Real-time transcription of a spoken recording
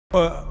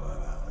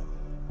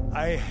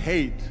I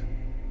hate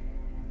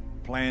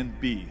Plan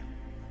B.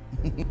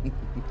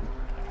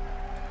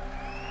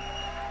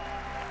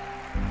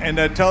 And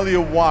I tell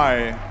you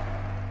why.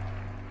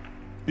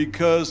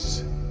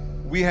 Because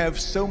we have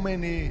so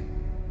many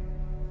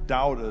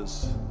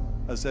doubters,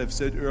 as I've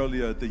said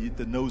earlier,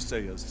 the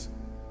no-sayers.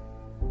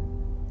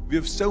 We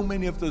have so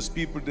many of those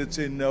people that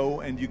say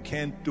no and you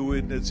can't do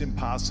it and it's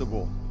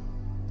impossible.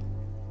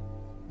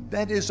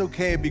 That is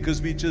okay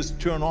because we just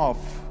turn off,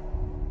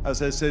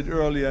 as I said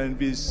earlier, and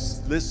we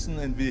listen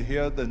and we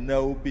hear the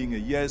no being a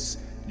yes.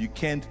 You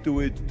can't do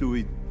it,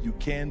 you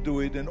can do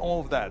it, and all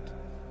of that.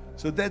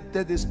 So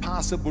that is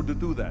possible to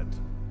do that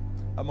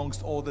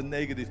amongst all the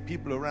negative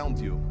people around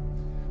you.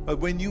 But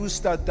when you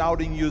start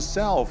doubting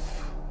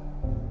yourself,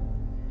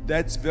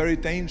 that's very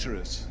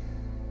dangerous.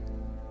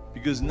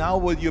 Because now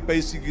what you're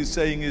basically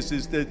saying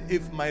is that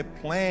if my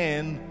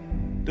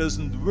plan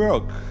doesn't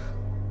work,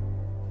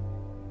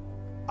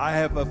 I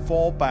have a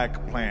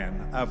fallback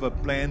plan, I have a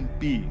plan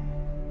B.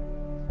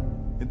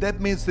 And that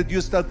means that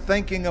you start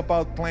thinking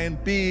about plan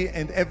B,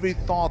 and every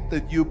thought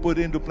that you put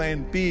into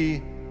plan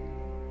B,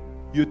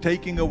 you're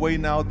taking away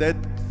now that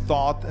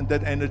thought and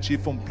that energy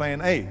from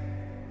plan A.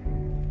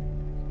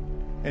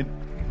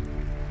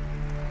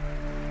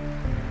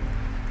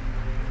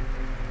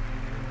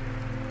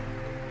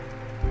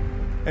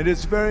 And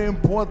it's very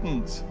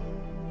important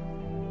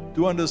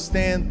to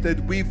understand that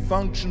we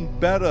function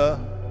better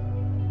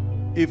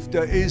if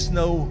there is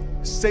no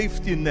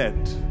safety net,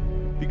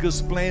 because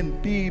plan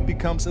B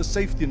becomes a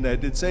safety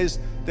net. It says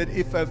that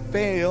if I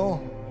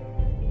fail,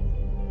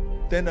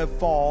 then I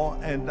fall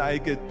and I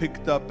get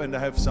picked up and I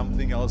have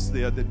something else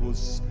there that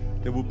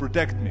will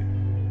protect me.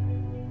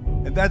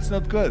 And that's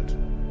not good,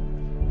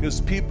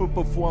 because people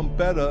perform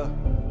better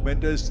when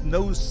there's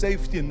no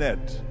safety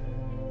net.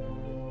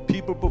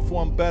 People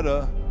perform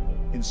better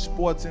in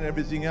sports and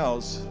everything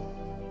else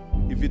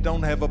if you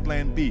don't have a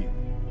plan B.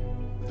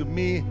 To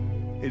me,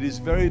 it is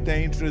very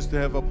dangerous to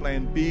have a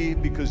plan B,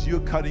 because you're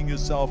cutting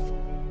yourself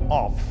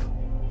off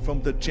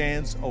from the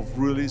chance of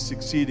really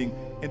succeeding.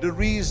 And the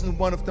reason,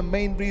 one of the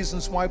main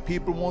reasons why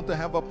people want to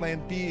have a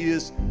plan B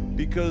is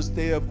because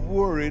they are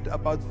worried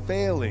about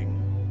failing.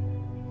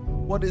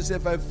 What is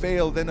if I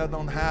fail, then I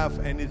don't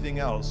have anything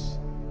else?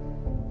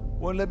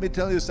 Well, let me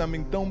tell you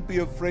something. Don't be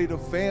afraid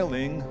of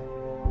failing,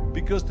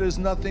 because there's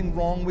nothing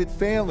wrong with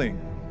failing.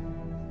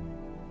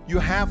 You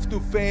have to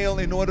fail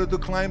in order to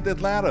climb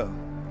that ladder.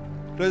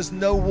 There's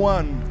no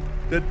one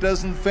that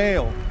doesn't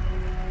fail.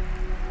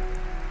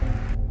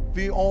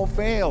 We all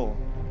fail.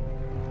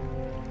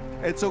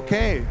 It's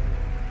okay.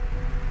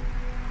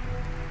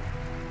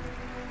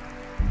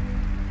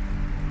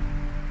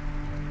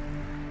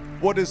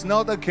 What is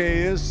not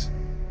okay is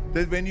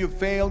that when you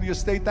fail, you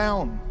stay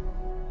down.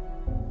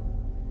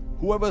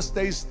 Whoever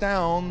stays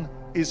down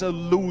is a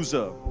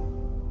loser.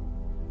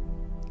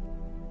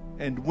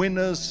 And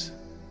winners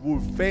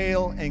will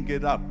fail and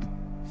get up,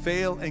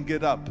 fail and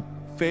get up,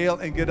 fail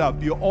and get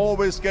up. You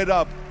always get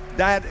up.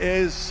 That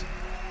is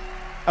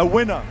a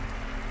winner.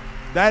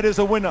 That is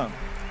a winner.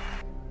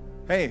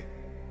 Hey,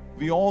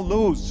 we all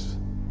lose.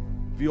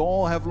 We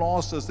all have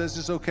losses. This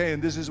is okay.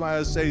 And this is why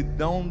I say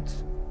don't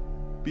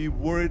be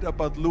worried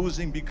about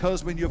losing,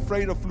 because when you're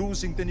afraid of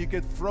losing, then you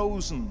get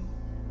frozen.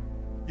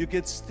 You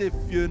get stiff.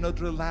 You're not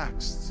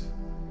relaxed.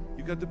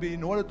 You got to be,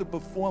 in order to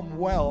perform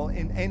well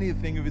in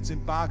anything, if it's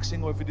in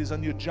boxing or if it is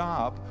on your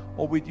job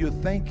or with your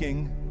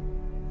thinking,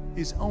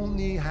 is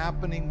only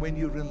happening when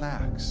you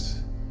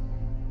relax.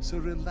 So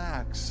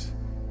relax.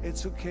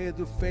 It's okay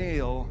to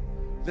fail.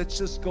 Let's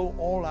just go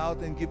all out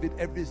and give it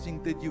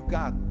everything that you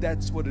got.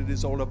 That's what it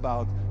is all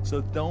about.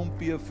 So don't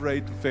be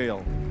afraid to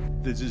fail.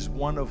 This is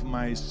one of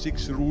my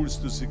 6 rules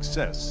to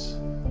success.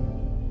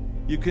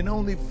 You can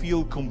only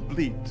feel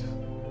complete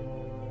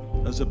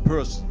as a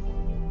person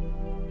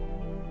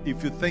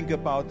if you think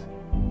about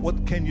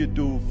what can you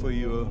do for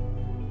your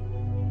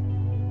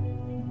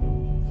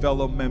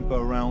fellow member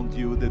around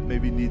you that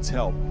maybe needs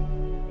help.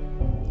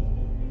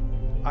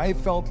 I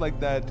felt like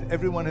that.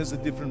 Everyone has a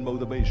different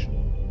motivation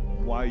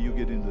why you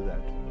get into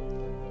that.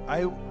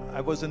 I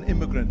was an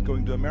immigrant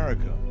going to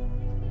America,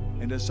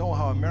 and I saw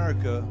how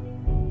America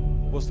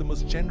was the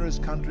most generous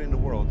country in the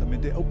world. I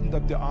mean, they opened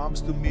up their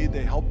arms to me,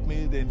 they helped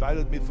me, they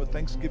invited me for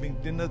Thanksgiving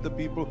dinner. The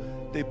people,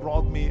 they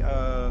brought me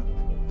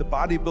the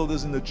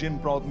bodybuilders in the gym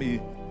brought me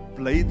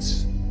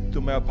plates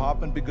to my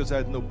apartment because I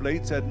had no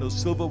plates, I had no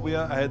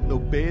silverware, I had no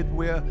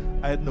bedware,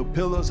 I had no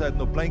pillows, I had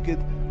no blanket,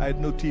 I had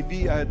no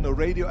TV, I had no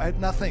radio, I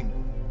had nothing.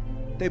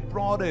 They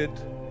brought it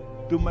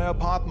to my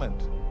apartment.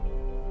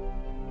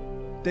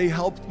 They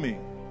helped me.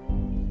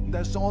 And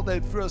I saw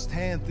that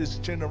firsthand, this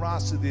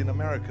generosity in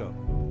America.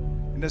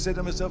 And I said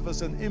to myself,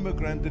 as an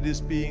immigrant that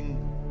is being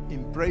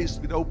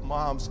embraced with open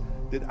arms,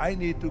 that I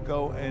need to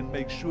go and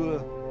make sure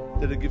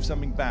that I give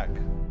something back.